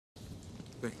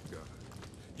Thank God.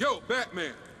 Yo,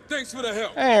 Batman! Thanks for the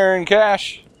help! Hey, Aaron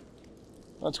Cash.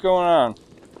 What's going on?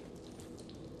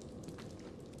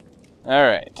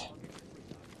 Alright.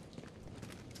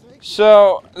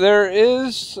 So, there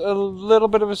is a little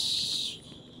bit of a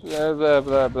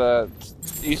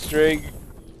Easter egg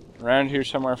around here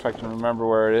somewhere, if I can remember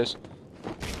where it is.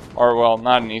 Or, well,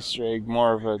 not an Easter egg,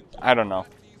 more of a, I don't know.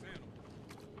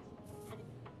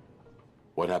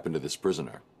 What happened to this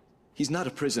prisoner? He's not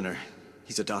a prisoner.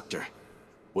 He's a doctor.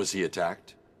 Was he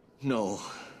attacked? No.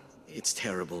 It's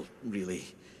terrible, really.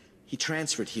 He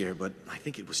transferred here, but I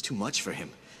think it was too much for him.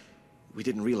 We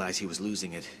didn't realize he was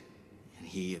losing it.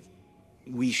 And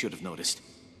we should have noticed.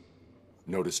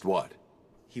 Noticed what?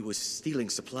 He was stealing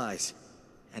supplies.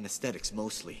 Anesthetics,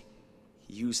 mostly.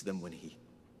 He used them when he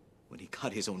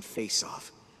cut his own face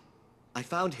off. I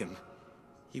found him.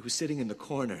 He was sitting in the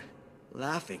corner,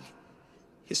 laughing.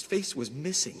 His face was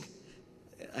missing.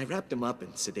 I wrapped him up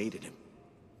and sedated him.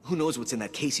 Who knows what's in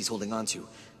that case he's holding on to?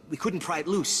 We couldn't pry it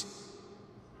loose.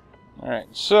 Alright,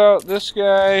 so this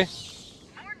guy...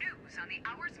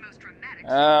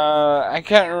 I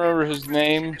can't remember his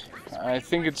name. I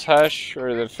think it's Hush,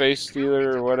 or the Face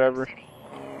Stealer, or whatever.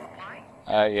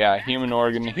 Yeah, Human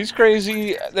Organ. He's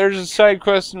crazy. There's a side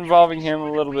quest involving him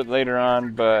a little bit later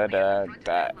on, but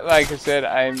like I said,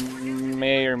 I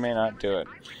may or may not do it.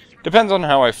 Depends on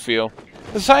how I feel.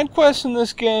 The side quests in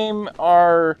this game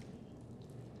are...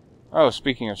 Oh,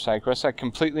 speaking of side quests, I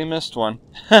completely missed one.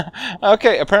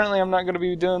 Okay, apparently I'm not going to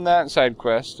be doing that side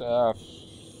quest.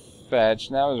 Fetch.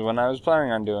 That was when I was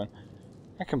planning on doing.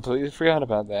 I completely forgot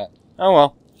about that. Oh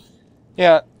well.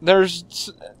 Yeah,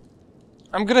 there's...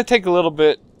 I'm going to take a little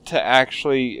bit to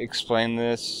actually explain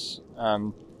this.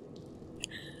 One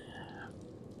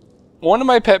of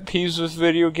my pet peeves with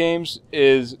video games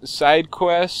is side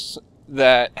quests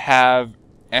that have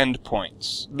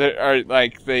endpoints. That are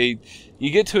like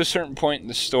you get to a certain point in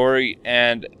the story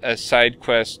and a side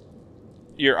quest,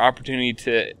 your opportunity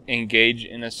to engage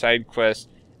in a side quest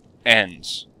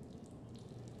ends.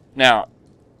 Now,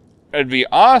 it'd be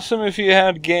awesome if you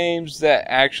had games that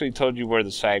actually told you where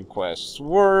the side quests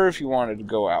were, if you wanted to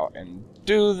go out and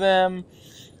do them.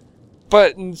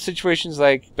 But in situations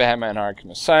like Batman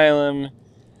Arkham Asylum,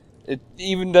 it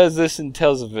even does this in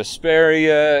Tales of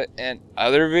Vesperia and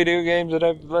other video games that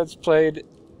I've Let's Played.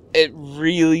 It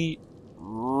really,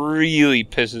 really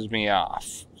pisses me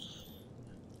off.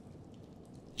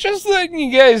 Just letting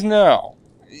you guys know.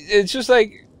 It's just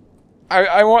like,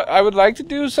 I would like to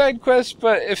do side quests,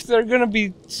 but if they're gonna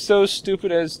be so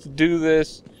stupid as to do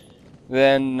this,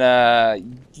 then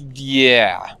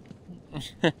yeah.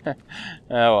 Oh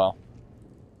well.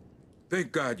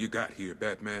 Thank God you got here,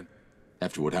 Batman.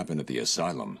 After what happened at the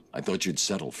asylum, I thought you'd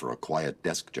settle for a quiet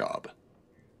desk job.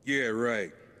 Yeah,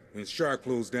 right. When Shark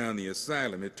closed down the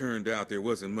asylum, it turned out there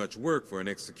wasn't much work for an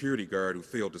ex-security guard who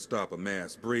failed to stop a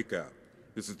mass breakout.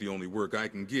 This is the only work I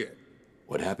can get.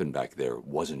 What happened back there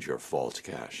wasn't your fault,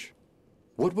 Cash.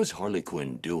 What was Harley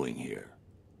Quinn doing here?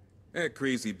 That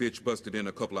crazy bitch busted in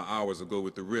a couple of hours ago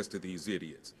with the rest of these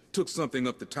idiots. Took something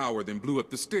up the tower, then blew up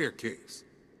the staircase.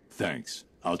 Thanks.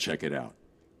 I'll check it out.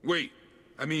 Wait,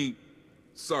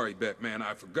 sorry, Batman,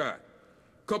 I forgot.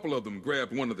 A couple of them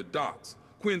grabbed one of the docks.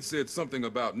 Quinn said something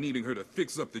about needing her to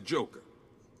fix up the Joker.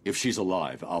 If she's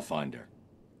alive, I'll find her.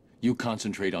 You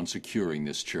concentrate on securing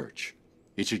this church.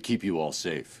 It should keep you all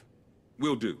safe.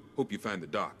 Will do. Hope you find the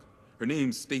doc. Her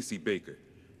name's Stacy Baker.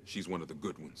 She's one of the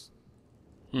good ones.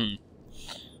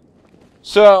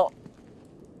 So,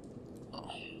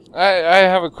 I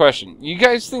have a question. You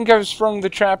guys think I've sprung the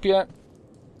trap yet?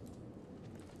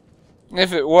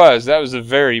 If it was, that was a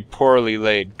very poorly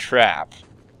laid trap.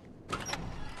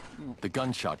 The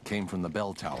gunshot came from the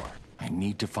bell tower. I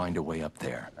need to find a way up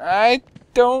there. I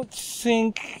don't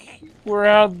think we're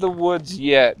out of the woods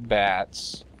yet,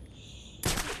 Bats.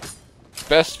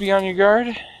 Best be on your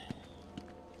guard.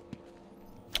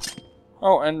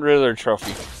 Oh, and Riddler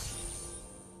trophy.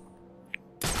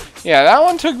 Yeah, that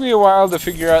one took me a while to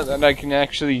figure out that I can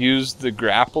actually use the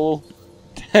grapple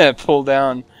to pull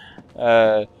down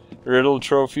Riddle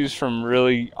trophies from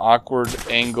really awkward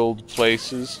angled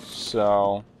places.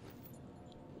 So,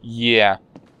 yeah.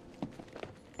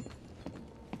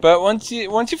 But once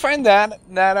you find that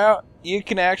out, you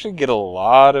can actually get a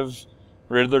lot of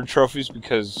Riddler trophies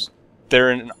because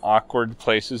they're in awkward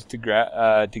places to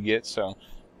get. So,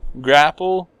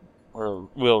 grapple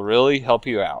will really help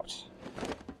you out.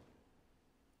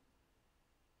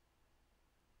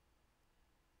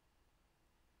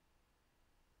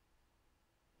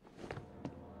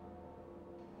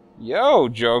 Yo,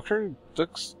 Joker,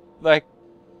 looks like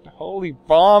holy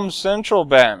bomb central,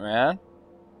 Batman.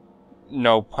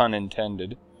 No pun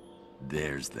intended.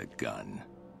 There's the gun.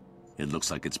 It looks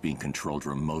like it's being controlled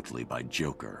remotely by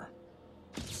Joker.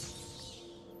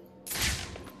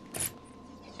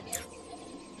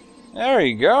 There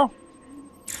you go.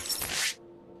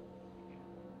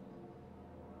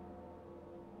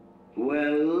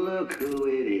 Well, look who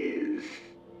it is.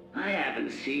 I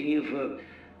haven't seen you for...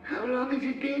 How long has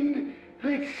it been?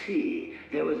 Let's see.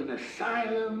 There was an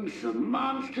asylum, some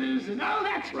monsters, and oh,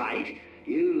 that's right.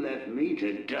 You left me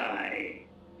to die.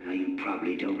 Now, you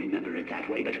probably don't remember it that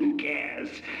way, but who cares?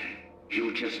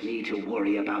 You just need to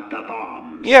worry about the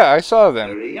bombs. Yeah, I saw them.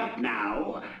 Hurry up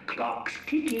now. Clock's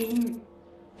ticking.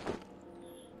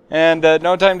 And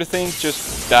no time to think,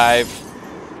 just dive.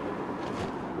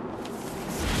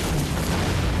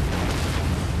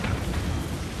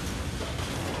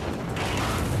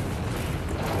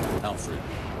 Alfred,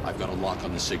 I've got a lock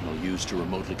on the signal used to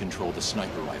remotely control the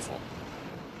sniper rifle.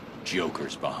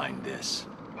 Joker's behind this.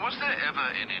 Was there ever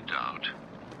any doubt?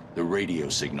 The radio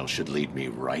signal should lead me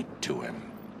right to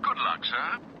him. Good luck,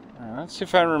 sir. Let's see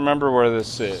if I remember where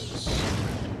this is.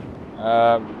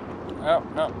 Oh,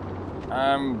 no.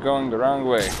 I'm going the wrong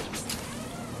way.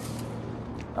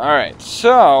 Alright,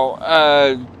 so,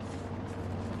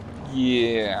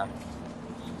 yeah.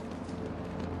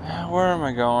 Where am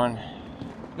I going?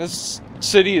 This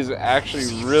city is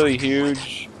actually really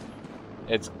huge.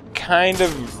 It's kind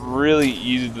of really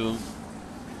easy to...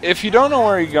 If you don't know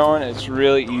where you're going, it's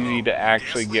really easy to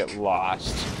actually get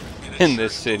lost in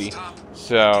this city.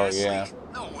 So, yeah.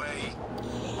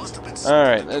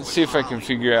 Alright, let's see if I can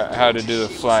figure out how to do the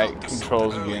flight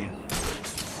controls again.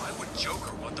 Why would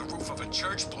Joker want the roof of a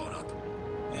church blown up?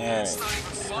 Alright, It's not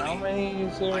even funny. how many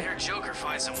is I there? hear Joker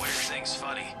finds some weird things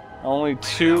funny. Only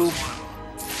two?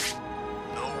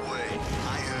 No way.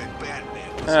 I heard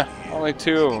Batman was Only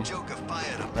two of them. Joker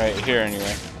fired him. Right here,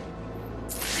 anyway.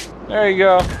 There you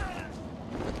go.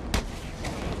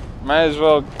 Might as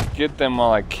well get them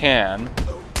while I can.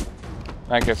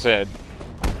 Like I said,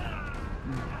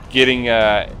 getting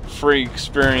a free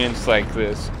experience like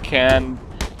this can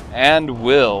and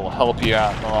will help you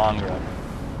out in the long run.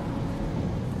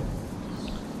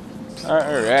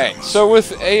 Alright, so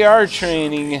with AR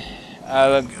training,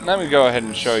 let me go ahead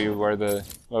and show you where the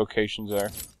locations are.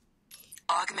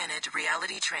 Augmented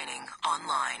reality training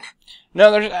online. Now,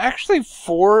 there's actually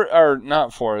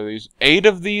eight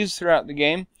of these throughout the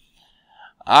game.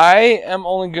 I am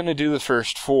only going to do the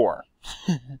first 4.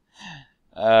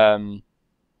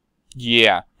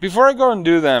 Yeah. Before I go and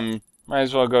do them, might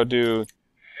as well go do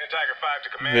Tiger 5 to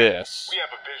command. this. We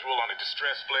have a visual on a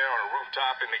distress flare on a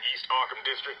rooftop in the East Arkham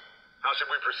district. How should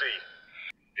we proceed?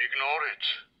 Ignore it.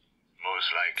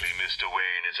 Most likely Mr.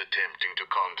 Wayne is attempting to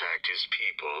contact his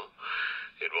people.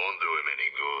 It won't do him any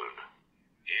good.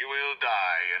 He will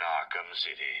die in Arkham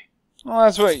City. Well,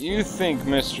 that's what you think,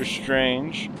 Mr.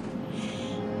 Strange.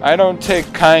 I don't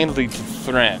take kindly to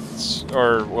threats.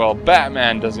 Or, well,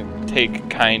 Batman doesn't take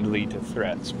kindly to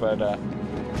threats, but,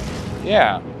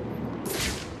 yeah.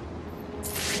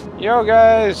 Yo,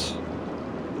 guys!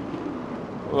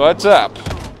 What's up?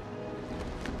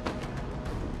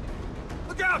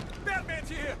 Look out! Batman's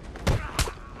here!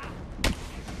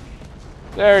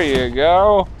 There you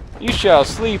go. You shall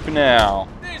sleep now.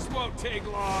 This won't take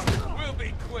long. We'll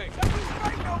be quick.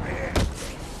 Right over here.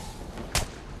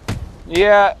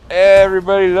 Yeah,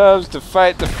 everybody loves to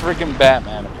fight the freaking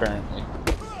Batman, apparently.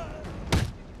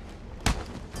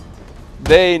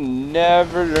 They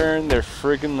never learn their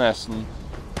freaking lesson.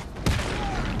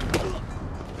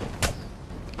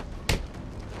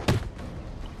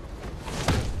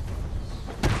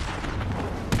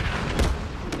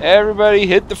 Everybody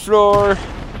hit the floor.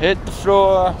 Hit the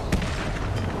floor.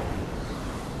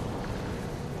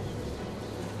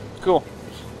 Cool.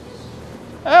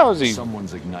 That was easy.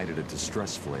 Someone's ignited a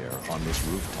distress flare on this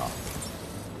rooftop.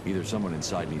 Either someone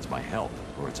inside needs my help,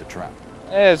 or it's a trap.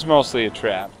 It's mostly a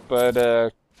trap,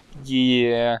 but,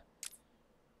 yeah.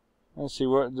 Let's see,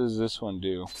 what does this one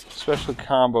do? Special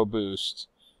combo boost.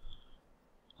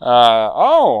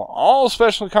 All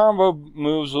special combo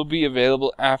moves will be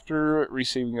available after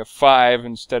receiving a 5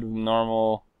 instead of the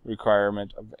normal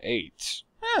requirement of 8.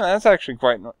 Yeah, that's actually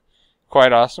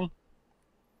quite awesome.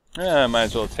 Yeah, I might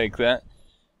as well take that.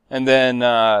 And then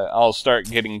I'll start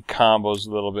getting combos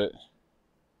a little bit.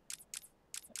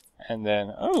 And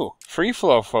then, oh, free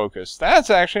flow focus. That's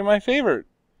actually my favorite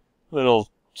little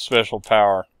special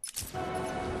power.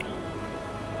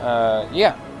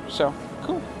 Yeah, so,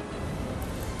 cool.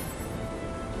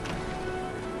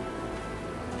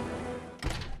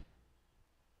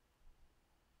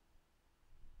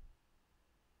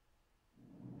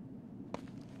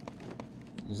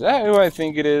 Is that who I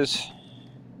think it is?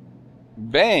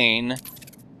 Bane?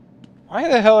 Why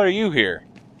the hell are you here?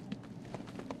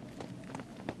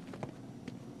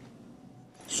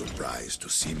 Surprised to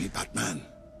see me, Batman?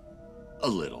 A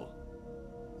little.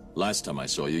 Last time I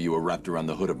saw you, you were wrapped around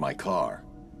the hood of my car.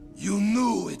 You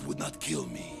knew it would not kill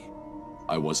me.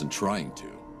 I wasn't trying to.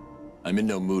 I'm in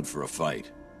no mood for a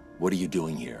fight. What are you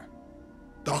doing here?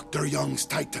 Dr. Young's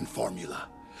Titan formula.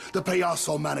 The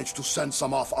Payaso managed to send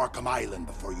some off Arkham Island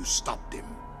before you stopped him.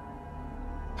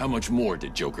 How much more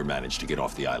did Joker manage to get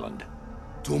off the island?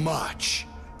 Too much.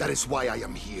 That is why I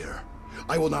am here.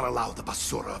 I will not allow the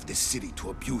basura of this city to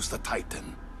abuse the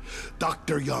Titan.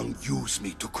 Dr. Young used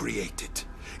me to create it.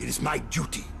 It is my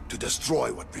duty to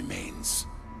destroy what remains.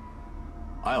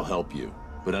 I'll help you,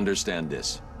 but understand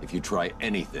this. If you try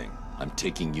anything, I'm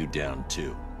taking you down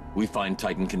too. We find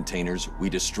Titan containers, we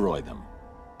destroy them.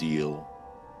 Deal?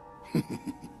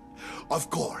 Of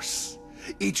course.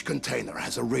 Each container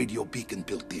has a radio beacon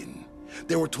built in.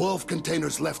 There were 12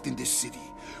 containers left in this city.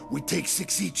 We take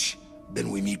 6 each,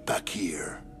 then we meet back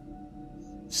here.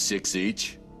 6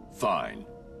 each? Fine.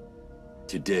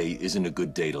 Today isn't a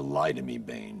good day to lie to me,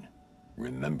 Bane.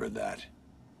 Remember that.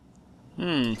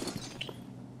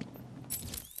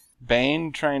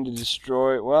 Bane trying to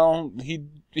destroy... Well,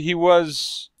 he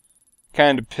was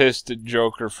kind of pissed at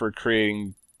Joker for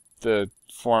creating the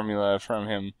formula from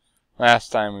him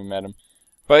last time we met him.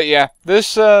 But yeah,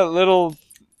 this little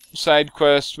side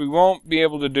quest we won't be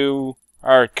able to do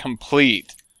our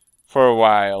complete for a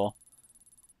while.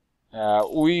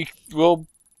 We will...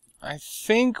 I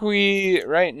think we,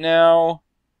 right now...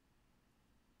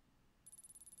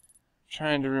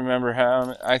 Trying to remember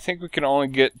how... I think we can only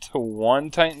get to 1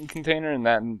 Titan container,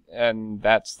 and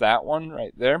that's that one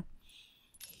right there.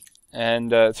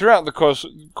 And throughout the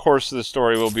course of the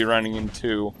story, we'll be running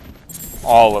into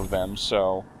all of them,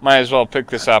 so might as well pick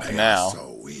this up now.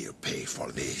 So we'll pay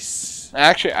for this.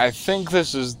 Actually, I think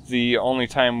this is the only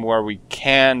time where we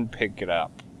can pick it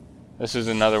up. This is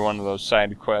another one of those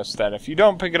side quests that if you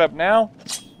don't pick it up now,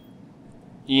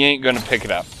 you ain't gonna pick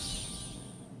it up.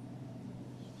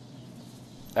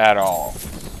 At all.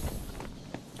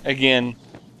 Again,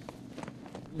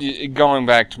 going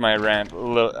back to my rant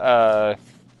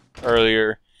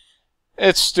earlier,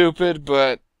 it's stupid,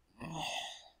 but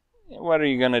what are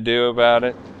you gonna do about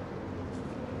it?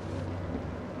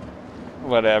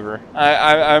 Whatever.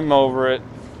 I'm over it.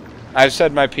 I've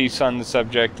said my piece on the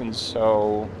subject, and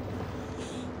so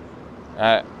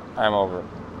I'm over it.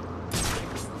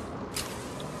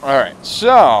 Alright,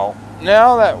 so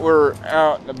now that we're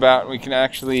out and about, we can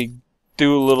actually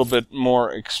do a little bit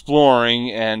more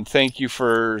exploring, and thank you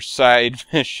for side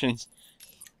missions.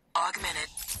 Augmented.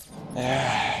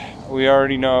 We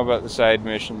already know about the side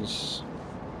missions.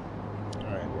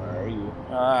 Alright, where are you?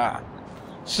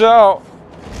 So...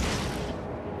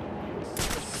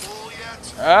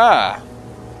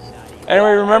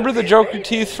 Anyway, remember the Joker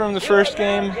teeth from the first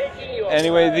game?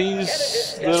 Anyway,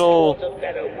 these little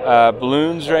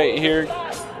balloons right here...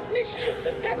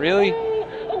 Really?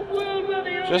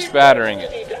 Just battering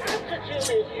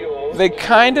it. They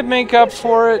kind of make up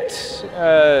for it.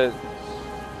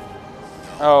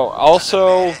 Oh,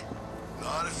 also...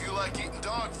 Not if you like eating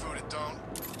dog food, it don't.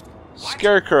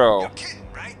 Scarecrow. You're kidding,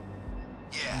 right?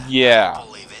 Yeah. I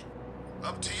believe it.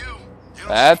 Up to you. You don't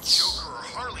That's... see Joker or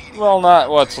Harley eating Well, a not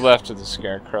dog, what's do you? left of the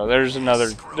Scarecrow. There's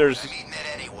another... There's I'm eating it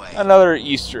anyway. another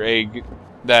Easter egg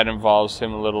that involves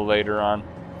him a little later on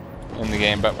in the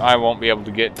game, but I won't be able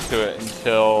to get to it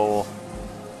until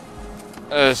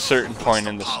a certain point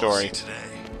in the story. Today.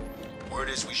 Word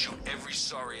is we shoot every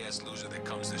sorry-ass loser that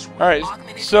comes this way. Alright,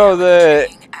 so the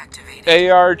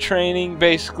AR training,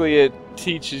 basically it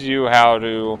teaches you how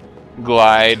to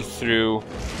glide through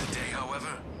Today, however,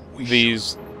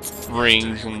 these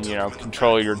rings and, you know,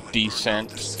 control your descent.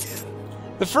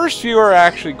 The first few are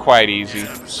actually quite easy,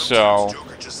 so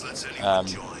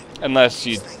unless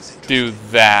you do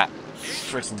that,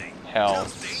 freaking hell.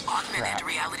 Augmented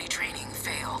reality training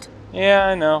failed. Yeah,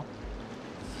 I know.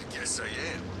 I guess I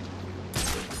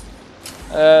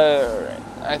am. Alright.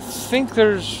 I think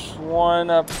there's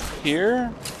one up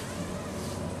here.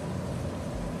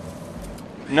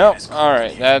 Nope.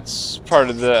 Alright, that's part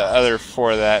of the other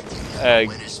 4 that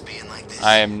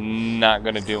I am not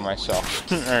going to do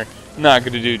myself. Or not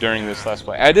going to do during this Let's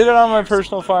Play. I did it on my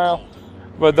personal file,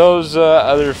 but those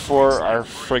other 4 are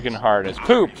freaking hard as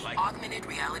poop. Augmented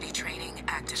reality training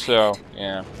activated. So,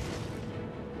 yeah.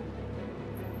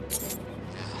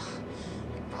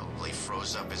 Probably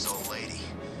froze up his old lady.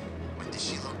 But did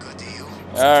she look good to you?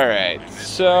 Alright,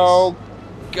 so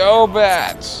go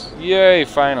Bats! Yay,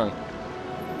 finally.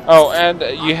 Oh, and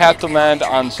you have to land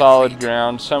on solid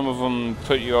ground. Some of them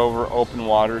put you over open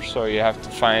water, so you have to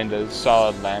find a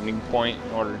solid landing point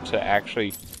in order to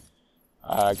actually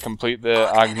complete the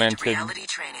augmented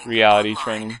reality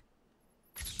training.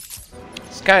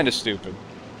 It's kind of stupid,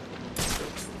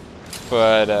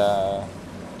 but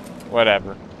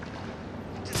whatever.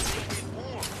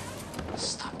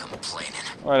 Stop complaining.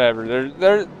 Whatever.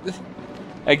 There.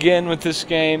 Again, with this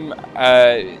game,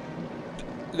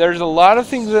 there's a lot of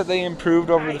things that they improved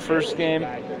over the first game,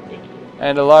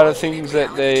 and a lot of things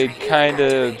that they kind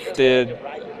of did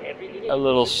a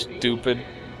little stupid.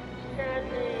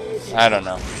 I don't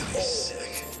know.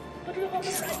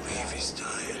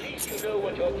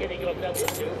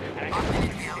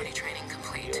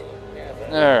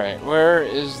 Alright, where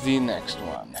is the next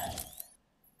one?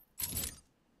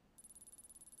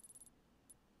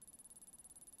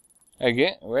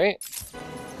 Again, wait.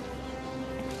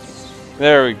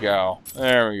 There we go.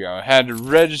 There we go. I had to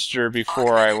register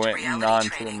before I went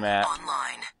onto the map.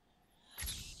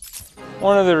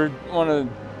 One of the...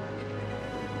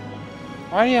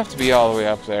 Why do you have to be all the way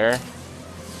up there?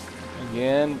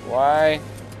 Again, why?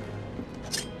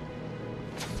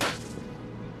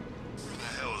 Who the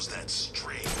hell is that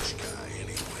strange guy,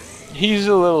 anyway? He's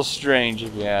a little strange,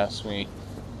 if you ask me.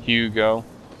 Hugo.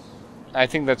 I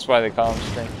think that's why they call him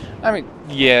Strange. I mean,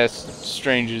 yes,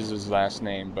 Strange is his last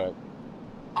name, but...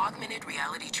 Augmented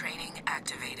reality training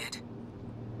activated.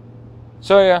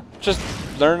 So yeah, just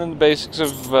learning the basics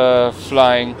of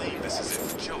flying. This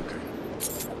is it, Joker.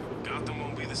 Gotham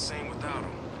won't be the same without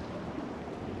him.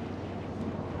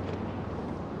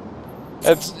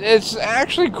 It's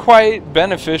actually quite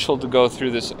beneficial to go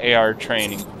through this AR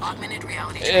training. Augmented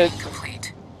reality training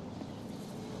complete.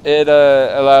 It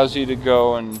allows you to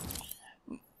go and...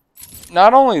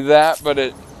 Not only that, but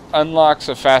it unlocks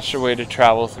a faster way to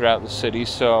travel throughout the city,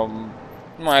 so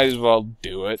might as well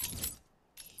do it.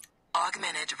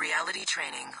 Augmented reality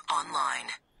training online.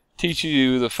 Teach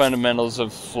you the fundamentals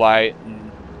of flight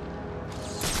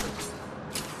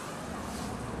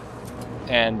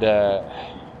and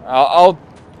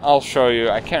I'll show you.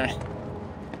 I can't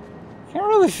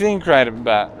really think right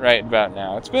about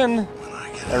now. It's been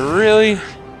a really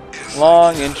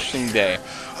long, interesting day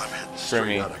for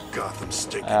me.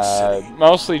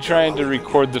 Mostly trying to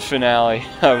record the finale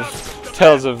of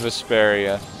Tales of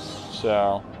Vesperia,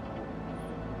 so,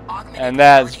 and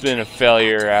that's been a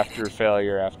failure after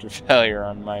failure after failure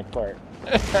on my part.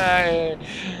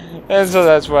 And so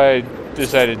that's why I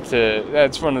decided to,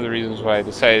 that's one of the reasons why I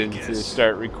decided to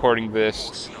start recording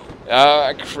this.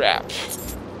 Crap.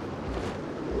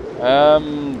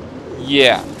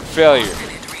 Yeah, failure.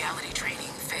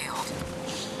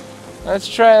 Let's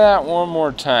try that one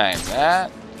more time.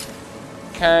 That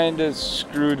kinda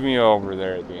screwed me over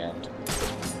there at the end.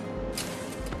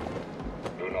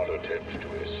 Do not attempt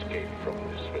to escape from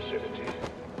this facility.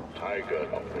 Tiger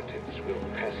operatives will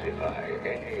pacify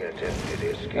any attempted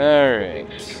escape.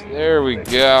 Alright, there we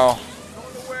go.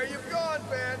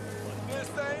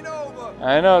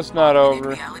 I know it's not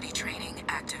over,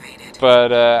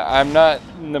 but I'm not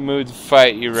in the mood to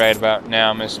fight you right about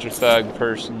now, Mr. Thug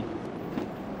person.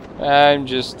 I'm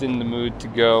just in the mood to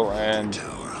go and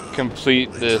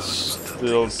complete this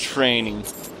little training.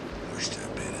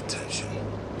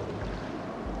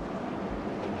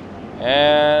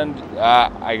 And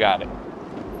I got it.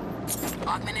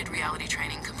 Augmented reality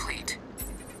training complete.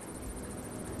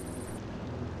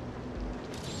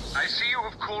 I see you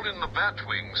have called in the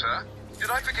Batwing, sir.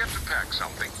 Did I forget to pack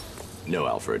something? No,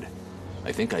 Alfred.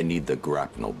 I think I need the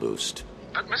grapnel boost.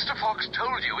 But Mr. Fox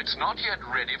told you it's not yet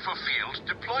ready for field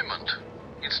deployment.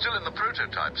 It's still in the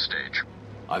prototype stage.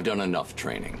 I've done enough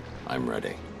training. I'm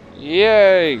ready.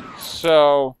 Yay!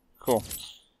 So, cool.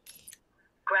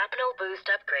 Grapnel boost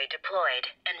upgrade deployed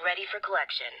and ready for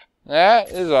collection.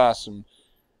 That is awesome.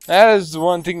 That is the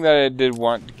one thing that I did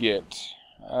want to get.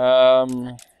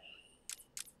 Yeah,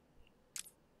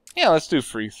 let's do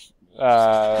free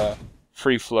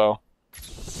flow.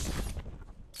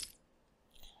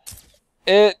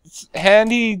 It's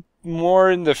handy more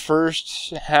in the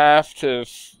first half to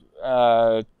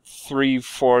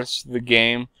 3/4 of the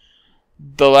game.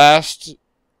 The last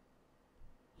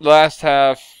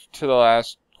half to the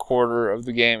last quarter of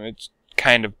the game, it's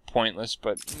kind of pointless,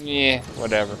 but yeah,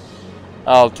 whatever.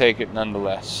 I'll take it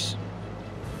nonetheless.